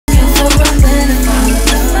for a minute,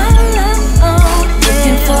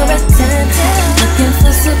 looking for a 10, looking for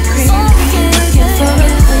supreme, looking for a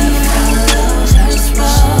queen. Just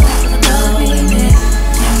roll, follow me,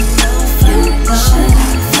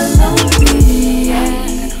 follow me.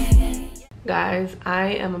 Guys, I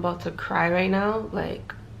am about to cry right now.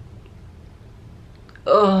 Like,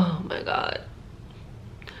 oh my god,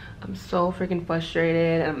 I'm so freaking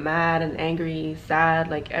frustrated. I'm mad and angry, sad,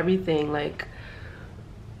 like everything. Like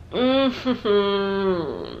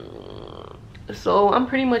so I'm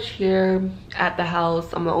pretty much here at the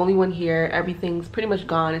house. I'm the only one here. Everything's pretty much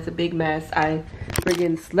gone. It's a big mess. I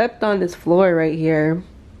friggin' slept on this floor right here.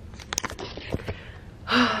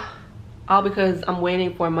 All because I'm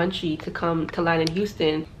waiting for Munchie to come to land in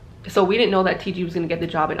Houston. So we didn't know that TG was gonna get the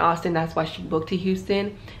job in Austin. That's why she booked to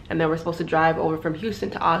Houston, and then we're supposed to drive over from Houston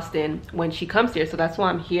to Austin when she comes here. So that's why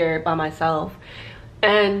I'm here by myself.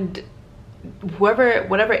 And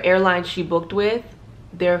whatever airline she booked with,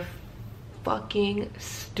 they're fucking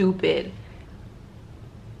stupid.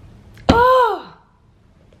 Oh!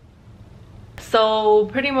 So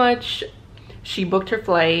pretty much she booked her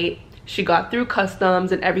flight. She got through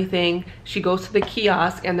customs and everything. She goes to the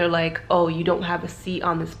kiosk and they're like, oh, you don't have a seat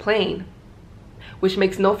on this plane. Which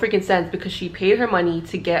makes no freaking sense because she paid her money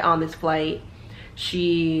to get on this flight.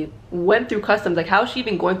 She went through customs. Like, how is she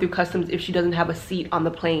even going through customs if she doesn't have a seat on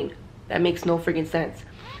the plane? That makes no freaking sense.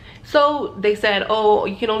 So they said, oh,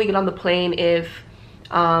 you can only get on the plane if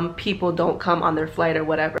people don't come on their flight or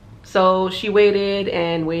whatever. So she waited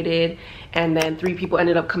and waited, and then 3 people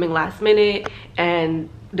ended up coming last minute, and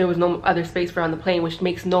there was no other space for her on the plane, which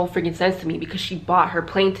makes no freaking sense to me because she bought her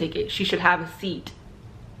plane ticket. She should have a seat.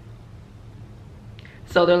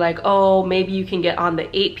 So they're like, oh, maybe you can get on the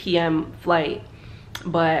 8 p.m. flight,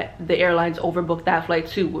 but the airlines overbooked that flight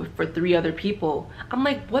too for 3 other people. I'm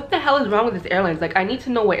like, what the hell is wrong with this airlines? Like, I need to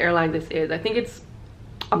know what airline this is. I think it's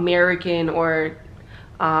American or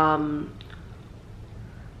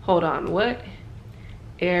hold on, what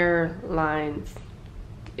airlines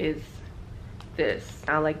is this?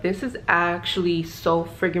 Now, like, this is actually so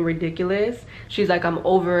freaking ridiculous. She's like, I'm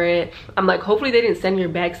over it. I'm like, hopefully they didn't send your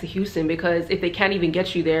bags to Houston, because if they can't even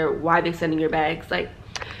get you there, why are they sending your bags? Like,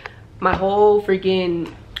 my whole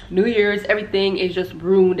freaking New Year's, everything is just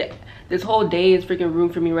ruined. This whole day is freaking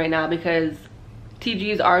ruined for me right now because TG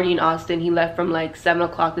is already in Austin. He left from like 7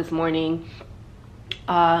 o'clock this morning.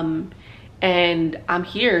 And I'm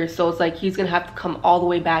here, so it's like he's gonna have to come all the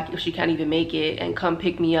way back if she can't even make it and come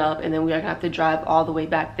pick me up, and then we're gonna have to drive all the way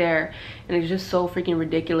back there. And it's just so freaking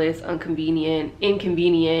ridiculous, inconvenient,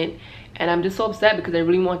 and I'm just so upset because I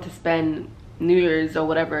really want to spend New Year's or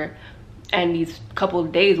whatever and these couple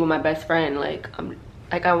of days with my best friend. Like,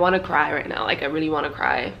 I want to cry right now. Like, I really want to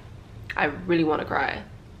cry. I really want to cry.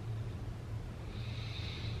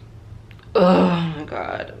 Oh my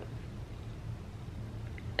god.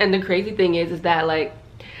 And the crazy thing is that, like,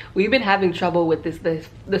 we've been having trouble with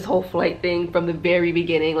this whole flight thing from the very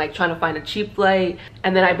beginning, like trying to find a cheap flight.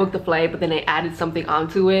 And then I booked the flight, but then they added something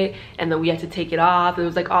onto it, and then we had to take it off. It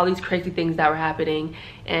was like all these crazy things that were happening,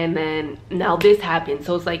 and then now this happened.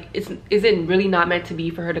 So it's like, is it really not meant to be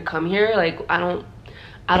for her to come here? Like, I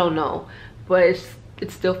don't know, but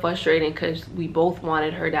it's still frustrating because we both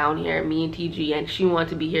wanted her down here, me and TG, and she wanted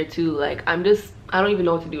to be here too. Like, I don't even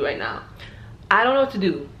know what to do right now. I don't know what to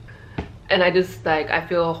do. And I just, like, I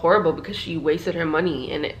feel horrible because she wasted her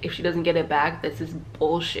money, and if she doesn't get it back, this is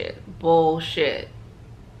bullshit.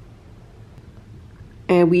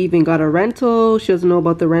 And we even got a rental. She doesn't know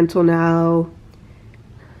about the rental now.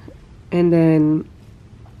 And then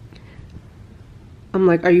I'm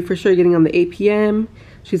like, are you for sure getting on the 8 p.m.?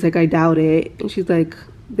 She's like, I doubt it. And she's like,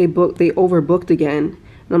 they overbooked again.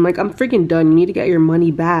 And I'm like, I'm freaking done. You need to get your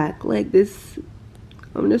money back. Like, this,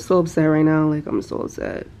 I'm just so upset right now. Like, I'm so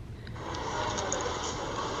upset.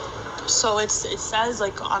 So it says,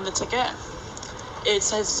 like, on the ticket, it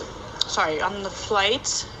says, sorry, on the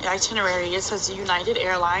flight itinerary, it says United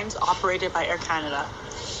Airlines operated by Air Canada.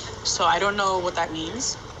 So I don't know what that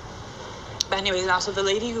means. But anyways, now, so the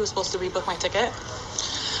lady who was supposed to rebook my ticket,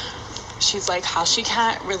 she's like, how she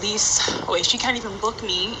can't she can't even book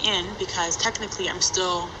me in because technically I'm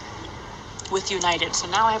still with United. So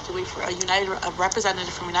now I have to wait for a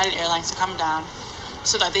representative from United Airlines to come down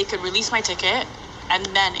so that they could release my ticket, and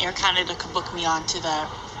then Air Canada could book me on to the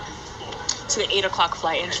 8 o'clock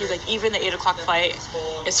flight. And she's like, even the 8 o'clock flight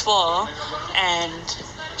is full, and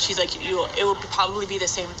she's like, it will probably be the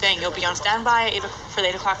same thing. You'll be on standby for the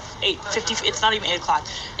 8 o'clock, 8:50. It's not even 8 o'clock.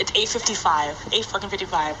 It's 8:55.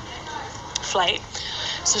 8:55 flight.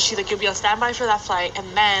 So she's like, you'll be on standby for that flight, and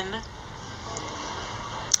then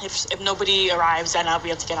if nobody arrives, then we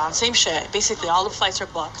have to get on. Same shit. Basically, all the flights are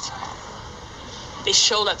booked. They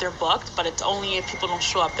show that they're booked, but it's only if people don't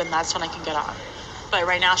show up, then that's when I can get on. But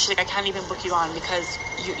right now, she's like, I can't even book you on because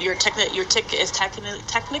your ticket is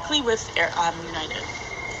technically with United.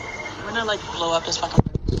 I'm gonna like blow up this fucking.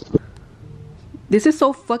 This is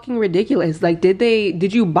so fucking ridiculous. Like,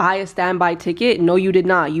 did you buy a standby ticket? No, you did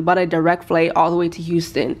not. You bought a direct flight all the way to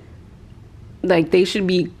Houston. Like, they should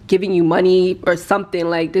be giving you money or something.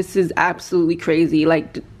 Like, this is absolutely crazy.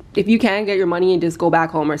 Like, if you can get your money and just go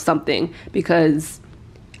back home or something, because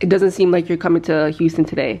it doesn't seem like you're coming to Houston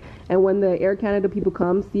today. And when the Air Canada people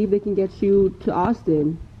come, see if they can get you to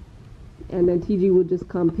Austin. And then TG will just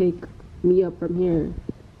come pick me up from here.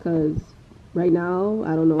 Because right now,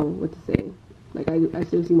 I don't know what to say. Like, I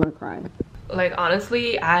seriously want to cry. Like,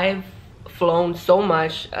 honestly, I've flown so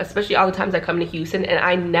much, especially all the times I come to Houston, and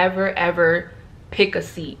I never ever pick a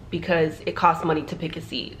seat because it costs money to pick a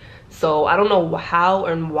seat. So I don't know how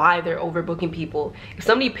and why they're overbooking people. If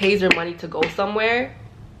somebody pays their money to go somewhere,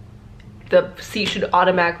 the seat should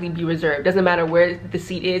automatically be reserved. Doesn't matter where the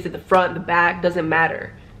seat is, at the front, the back, doesn't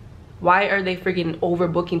matter. Why are they freaking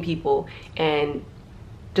overbooking people and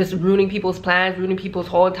just ruining people's plans, ruining people's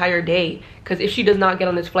whole entire day? Because if she does not get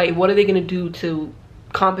on this flight, what are they gonna do to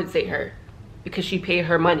compensate her? Because she paid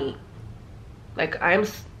her money. Like,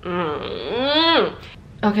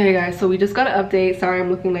 Okay guys, so we just got an update. Sorry I'm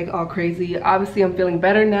looking like all crazy. Obviously I'm feeling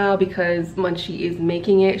better now because Munchie is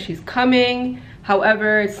making it. She's coming.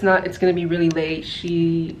 However, it's gonna be really late.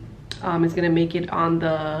 She is gonna make it on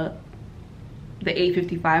the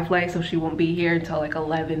 8:55 flight, so she won't be here until like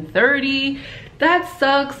 11:30. That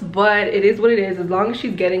sucks, but it is what it is. As long as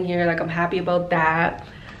she's getting here, like, I'm happy about that.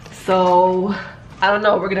 So I don't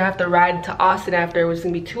know, we're gonna have to ride to Austin after, which is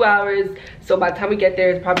gonna be 2 hours. So by the time we get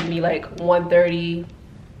there, it's probably gonna be like 1:30,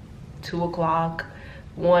 2 o'clock,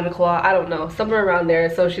 1 o'clock, I don't know, somewhere around there.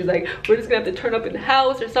 So she's like, we're just gonna have to turn up in the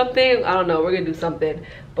house or something. I don't know, we're gonna do something.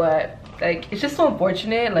 But like, it's just so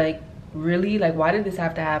unfortunate. Like, really, like, why did this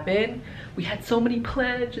have to happen? We had so many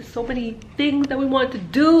plans, just so many things that we wanted to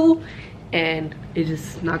do, and it's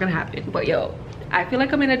just not gonna happen. But yo, I feel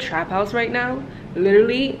like I'm in a trap house right now.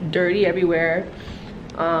 Literally dirty everywhere,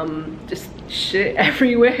 just shit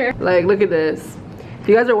everywhere. Like, look at this. If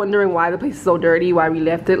you guys are wondering why the place is so dirty, why we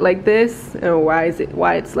left it like this, or why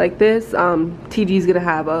it's like this, TG's gonna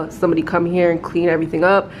have somebody come here and clean everything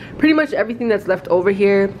up. Pretty much everything that's left over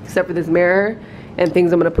here, except for this mirror and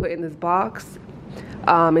things I'm gonna put in this box,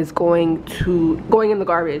 is going in the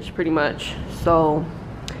garbage pretty much. So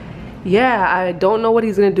yeah, I don't know what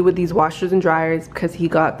he's gonna do with these washers and dryers because he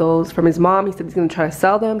got those from his mom. He said he's gonna try to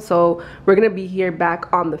sell them. So we're gonna be here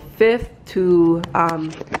back on the 5th to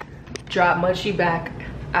drop Munchie back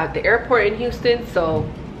at the airport in Houston. So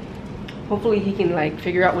hopefully he can like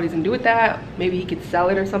figure out what he's gonna do with that. Maybe he could sell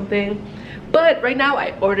it or something. But right now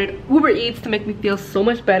I ordered Uber Eats to make me feel so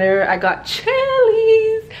much better. I got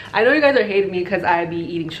Chili's. I know you guys are hating me because I be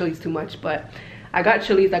eating Chili's too much, but I got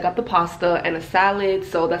Chili's. I got the pasta and a salad,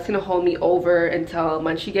 so that's gonna hold me over until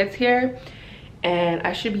Munchie gets here, and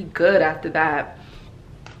I should be good after that.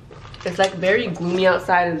 It's like very gloomy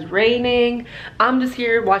outside. It's raining. I'm just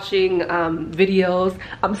here watching videos.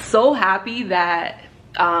 I'm so happy that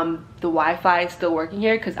the Wi-Fi is still working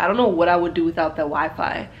here because I don't know what I would do without the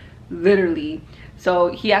Wi-Fi, literally. So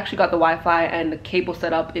he actually got the Wi-Fi and the cable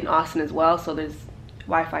set up in Austin as well, so there's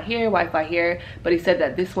Wi-Fi here, but he said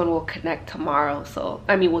that this one will connect tomorrow. So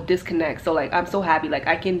I mean, will disconnect. So like, I'm so happy. Like,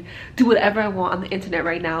 I can do whatever I want on the internet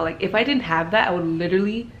right now. Like, if I didn't have that, I would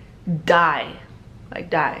literally die, like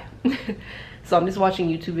die. So I'm just watching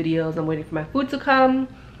YouTube videos. I'm waiting for my food to come,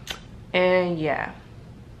 and yeah,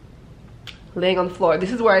 laying on the floor.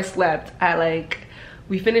 This is where I slept at, like,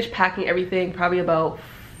 we finished packing everything probably about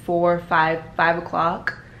 5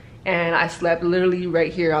 o'clock, and I slept literally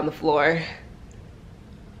right here on the floor.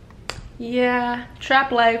 Yeah,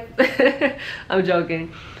 trap life. I'm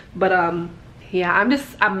joking, but yeah,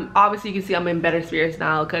 I'm obviously, you can see I'm in better spirits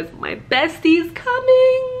now because my bestie's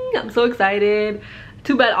coming. I'm so excited.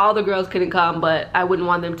 Too bad all the girls couldn't come, but I wouldn't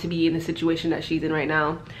want them to be in the situation that she's in right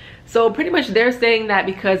now. So pretty much they're saying that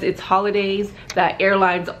because it's holidays, that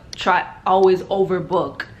airlines always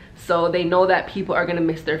overbook. So they know that people are gonna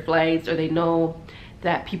miss their flights, or they know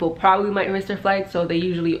that people probably might miss their flights, so they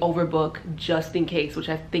usually overbook just in case, which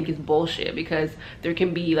I think is bullshit because there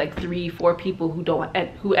can be like 3-4 people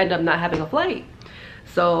who end up not having a flight.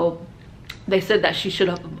 So they said that she should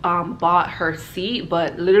have bought her seat,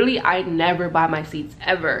 but literally I never buy my seats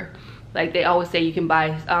ever. Like, they always say you can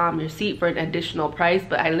buy your seat for an additional price,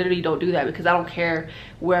 but I literally don't do that because I don't care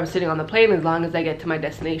where I'm sitting on the plane as long as I get to my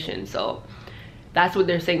destination. So That's what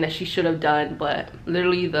they're saying that she should have done, but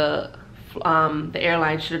literally the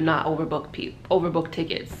airline should have not overbooked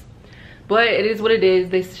tickets. But it is what it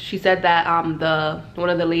is. She said that one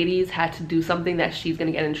of the ladies had to do something that she's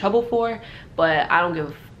gonna get in trouble for, but I don't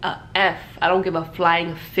give a F. I don't give a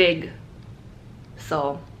flying fig.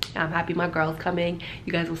 So I'm happy my girl's coming.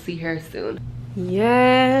 You guys will see her soon.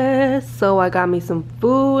 Yes, so I got me some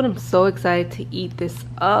food. I'm so excited to eat this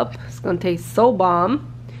up. It's gonna taste so bomb.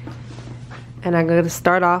 And I'm gonna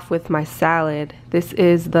start off with my salad. This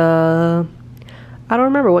is I don't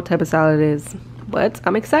remember what type of salad it is, but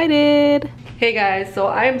I'm excited. Hey guys, so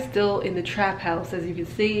I am still in the trap house. As you can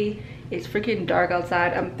see, it's freaking dark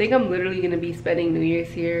outside. I think I'm literally gonna be spending New Year's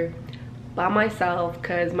here by myself,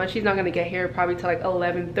 because Munchie's not gonna get here probably till like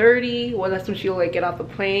 11:30. Well, that's when she'll like get off the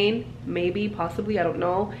plane, maybe, possibly, I don't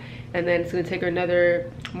know. And then it's gonna take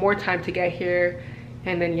her more time to get here.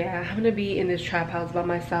 And then yeah, I'm gonna be in this trap house by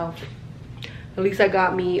myself. At least I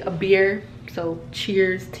got me a beer, so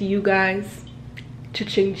cheers to you guys.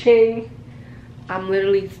 Cha-ching ching. I'm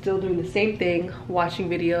literally still doing the same thing, watching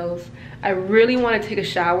videos. I really want to take a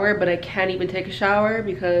shower, but I can't even take a shower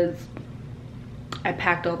because I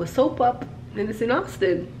packed all the soap up and it's in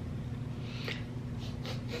Austin.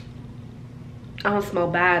 I don't smell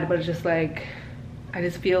bad, but it's just like, I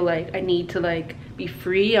just feel like I need to like be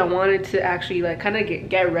free. I wanted to actually like kind of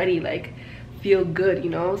get ready, like feel good, you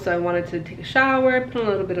know? So I wanted to take a shower, put on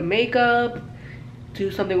a little bit of makeup,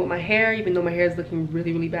 do something with my hair, even though my hair is looking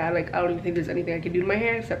really, really bad. Like, I don't even think there's anything I can do to my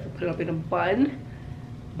hair except for put it up in a bun.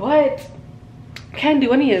 But I can't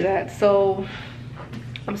do any of that, so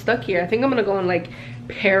I'm stuck here. I think I'm gonna go on like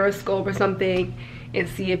Periscope or something and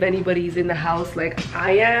see if anybody's in the house like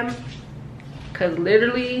I am. Cause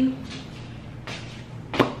literally,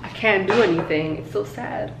 I can't do anything. It's so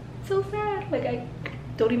sad. It's so sad. Like, I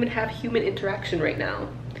don't even have human interaction right now.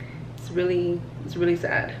 It's really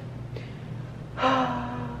sad.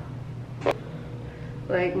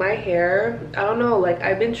 Like my hair, I don't know, like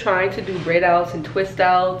I've been trying to do braid outs and twist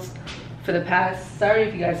outs for the past, sorry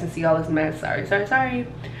if you guys can see all this mess, sorry.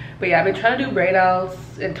 But yeah, I've been trying to do braid outs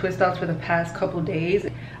and twist outs for the past couple days.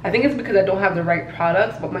 I think it's because I don't have the right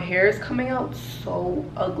products, but my hair is coming out so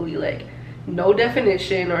ugly, like no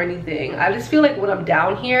definition or anything. I just feel like when I'm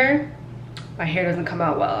down here, my hair doesn't come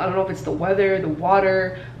out well. I don't know if it's the weather, the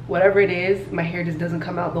water, whatever it is, my hair just doesn't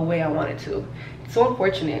come out the way I want it to. It's so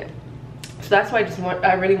unfortunate. So that's why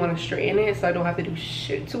I really want to straighten it so I don't have to do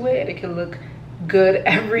shit to it. It can look good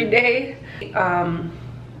every day. I'll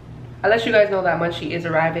let you guys know that Munchie is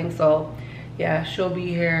arriving, so yeah, she'll be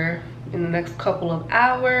here in the next couple of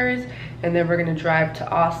hours, and then we're gonna drive to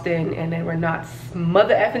Austin, and then we're not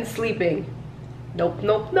mother effing sleeping. Nope.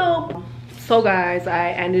 So guys, I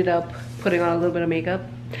ended up putting on a little bit of makeup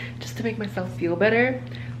just to make myself feel better.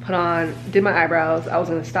 Did my eyebrows. I was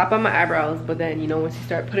gonna stop on my eyebrows, but then, you know, once you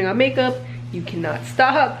start putting on makeup, you cannot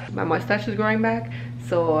stop. My mustache is growing back,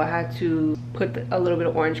 so I had to put a little bit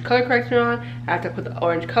of orange color corrector on. After I put the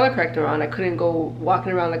orange color corrector on, I couldn't go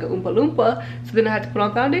walking around like a Oompa Loompa, so then I had to put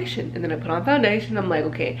on foundation. And then I put on foundation. I'm like,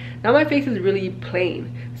 okay, now my face is really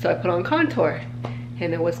plain, so I put on contour,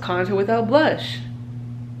 and it was contour without blush.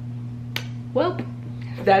 Well,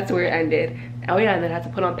 that's where it ended. Oh yeah, and then I had to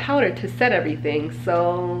put on powder to set everything.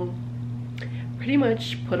 So pretty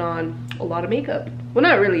much put on a lot of makeup. Well,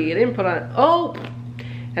 not really, I didn't put on, oh,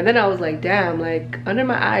 and then I was like, damn, like under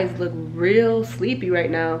my eyes look real sleepy right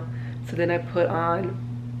now. So then I put on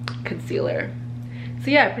concealer.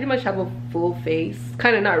 So yeah, I pretty much have a full face.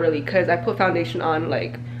 Kind of not really, because I put foundation on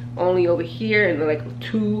like only over here and then like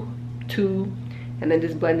two, and then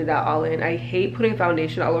just blend it out all in. I hate putting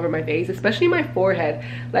foundation all over my face, especially my forehead.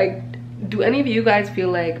 Like, do any of you guys feel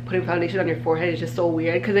like putting foundation on your forehead is just so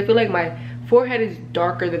weird? Because I feel like my forehead is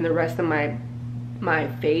darker than the rest of my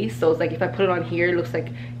face, so it's like if I put it on here, it looks like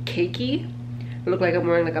cakey. It looks like I'm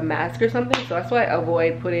wearing like a mask or something. So that's why I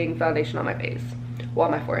avoid putting foundation on my face, well,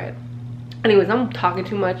 on my forehead. Anyways, I'm talking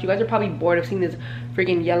too much. You guys are probably bored of seeing this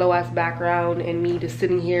freaking yellow ass background and me just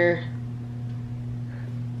sitting here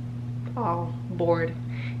all bored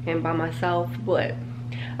and by myself. But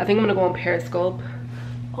I think I'm gonna go on Periscope.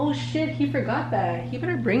 Oh shit, he forgot that. He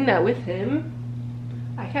better bring that with him.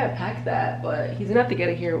 I can't pack that, but he's gonna have to get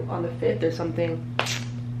it here on the 5th or something.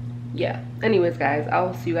 Yeah, anyways guys,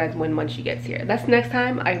 I'll see you guys when Munchie gets here. That's next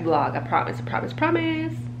time I vlog, I promise.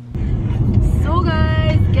 So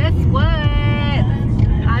guys, guess what?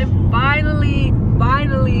 I'm finally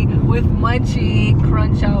with Munchie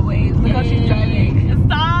Crunch Out Waves. Look how she's driving.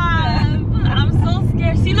 Stop! I'm so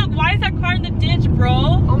scared. See, look, why is that car in the ditch, bro?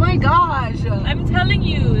 Oh my gosh. I'm telling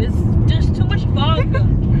you, there's too much fog.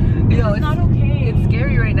 Yo, it's not okay. It's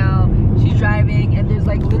scary right now. She's driving.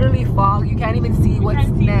 like literally fog. You can't even see what's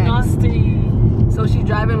next. Nothing. So she's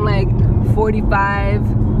driving like 45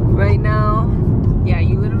 right now. Yeah,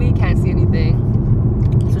 you literally can't see anything.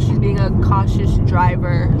 So she's being a cautious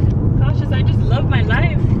driver. Cautious, I just love my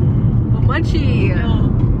life. But Munchie,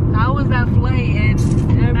 how was that flight and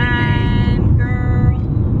everything? Man, girl.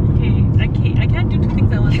 Okay, I can't do two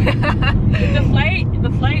things at once.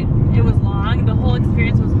 the flight, it was long. The whole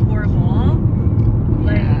experience was horrible.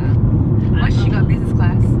 Like, Yeah. Well, she got business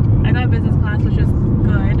class. I got business class, which was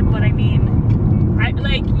good. But I mean,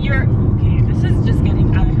 okay, this is just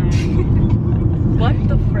getting out of hand. What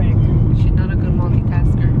the frick? She's not a good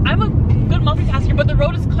multitasker. I'm a good multitasker, but the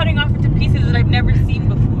road is cutting off into pieces that I've never seen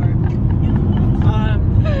before.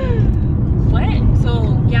 What?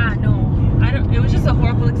 So yeah, no, it was just a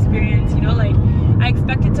horrible experience, you know. Like, I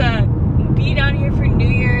expected to be down here for New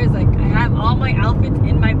Year's. Like, I have all my outfits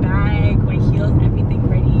in my bag, my heels, everything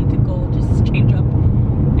ready to go, just change up.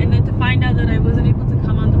 And then to find out that I wasn't able to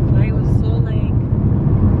come on the flight was so like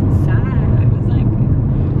sad. I was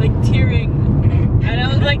like tearing, and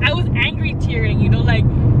I was angry tearing, you know. Like,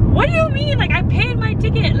 what do you mean? Like, I paid my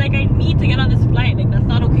ticket. Like, I need to get on this flight. Like, that's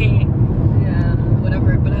not okay. Yeah.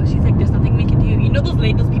 Whatever. But she's like, there's nothing we can do. You know those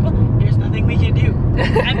people? There's nothing we can do.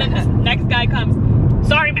 And then this next guy comes.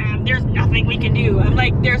 Sorry, ma'am. There's nothing we can do. I'm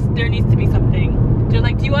like, there needs to be something. They're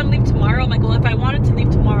like, do you want to leave tomorrow? I'm like, well, if I wanted to leave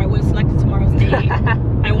tomorrow, I would have selected tomorrow's date.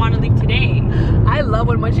 I want to leave today. I love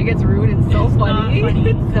when Munchie gets rude. It's so funny.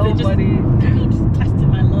 It's so funny. He just tested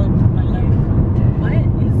my love of my life. What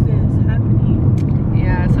is this happening?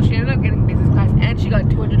 Yeah, so she ended up getting business class and she got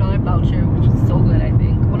 $200 voucher, which is so good, I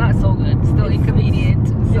think. Well, not so good. Still inconvenient.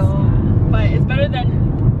 But it's better than,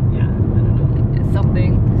 yeah, I don't know. It's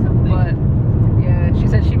something. But yeah, she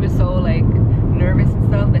said she was so like nervous and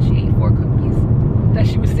stuff that she ate 4 cookies that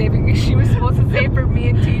she was saving. She was supposed to save for me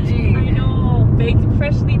and TG. I know,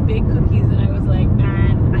 freshly baked cookies, and I was like,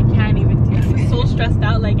 man, I can't even do it. I was so stressed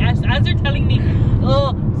out. Like, as they're telling me,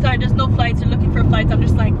 oh, sorry, there's no flights, they're looking for flights, I'm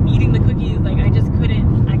just like eating the cookies. Like, I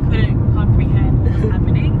couldn't comprehend what was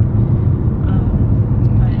happening.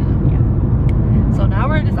 But yeah. So now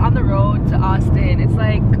we're just on the road to Austin. It's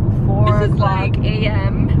like 4 o'clock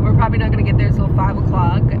a.m. We're probably not gonna get there till 5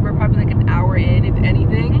 o'clock. We're probably like an hour in, if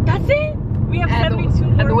anything. That's it? We have 72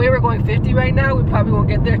 more. And the way we're going 50 right now, we probably won't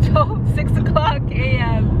get there till 6 o'clock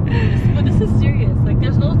a.m. But this is serious. Like,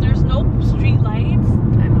 there's no street lights.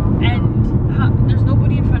 I know. And there's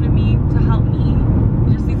nobody in front of me to help me.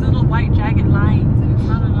 Just these little white jagged lines, and it's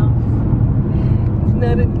not enough. It's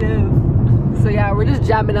not enough. So yeah, we're just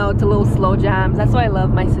jamming out to little slow jams. That's why I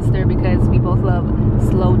love my sister, because we both love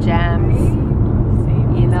slow jams.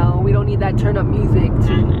 You know, we don't need that turn up music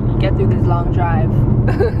to get through this long drive.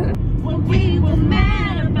 When we were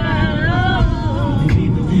mad about love, when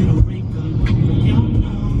you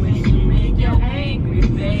make your angry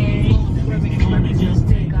face, when we just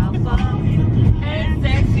take our phone and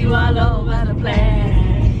sex you all over the place.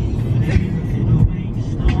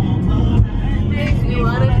 Makes me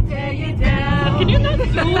wanna tear you down. Can you not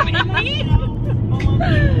zoom in me?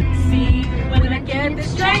 See, when I get the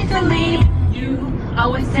strength to leave, you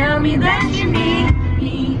always tell me that you need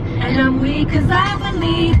me, and I'm weak 'cause I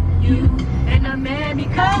believe you, and I'm mad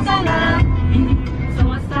because I love you. So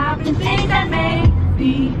I stop and think that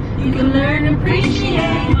maybe you can learn to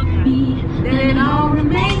appreciate me. Then it all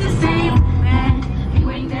remains the same. Man, you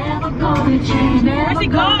ain't never gonna change. Never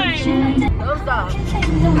gonna change. No stop.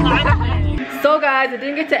 So guys, I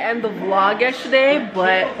didn't get to end the vlog yesterday,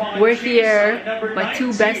 but we're here. My 2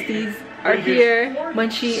 besties are here,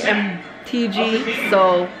 Munchie and TG.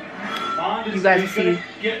 So you guys will see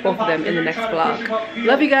both of them in the next vlog.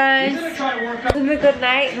 Love you guys. Isn't it a good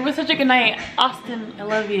night? It was such a good night. Austin, I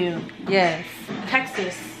love you. Yes.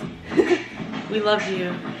 Texas, we love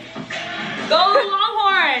you. Go long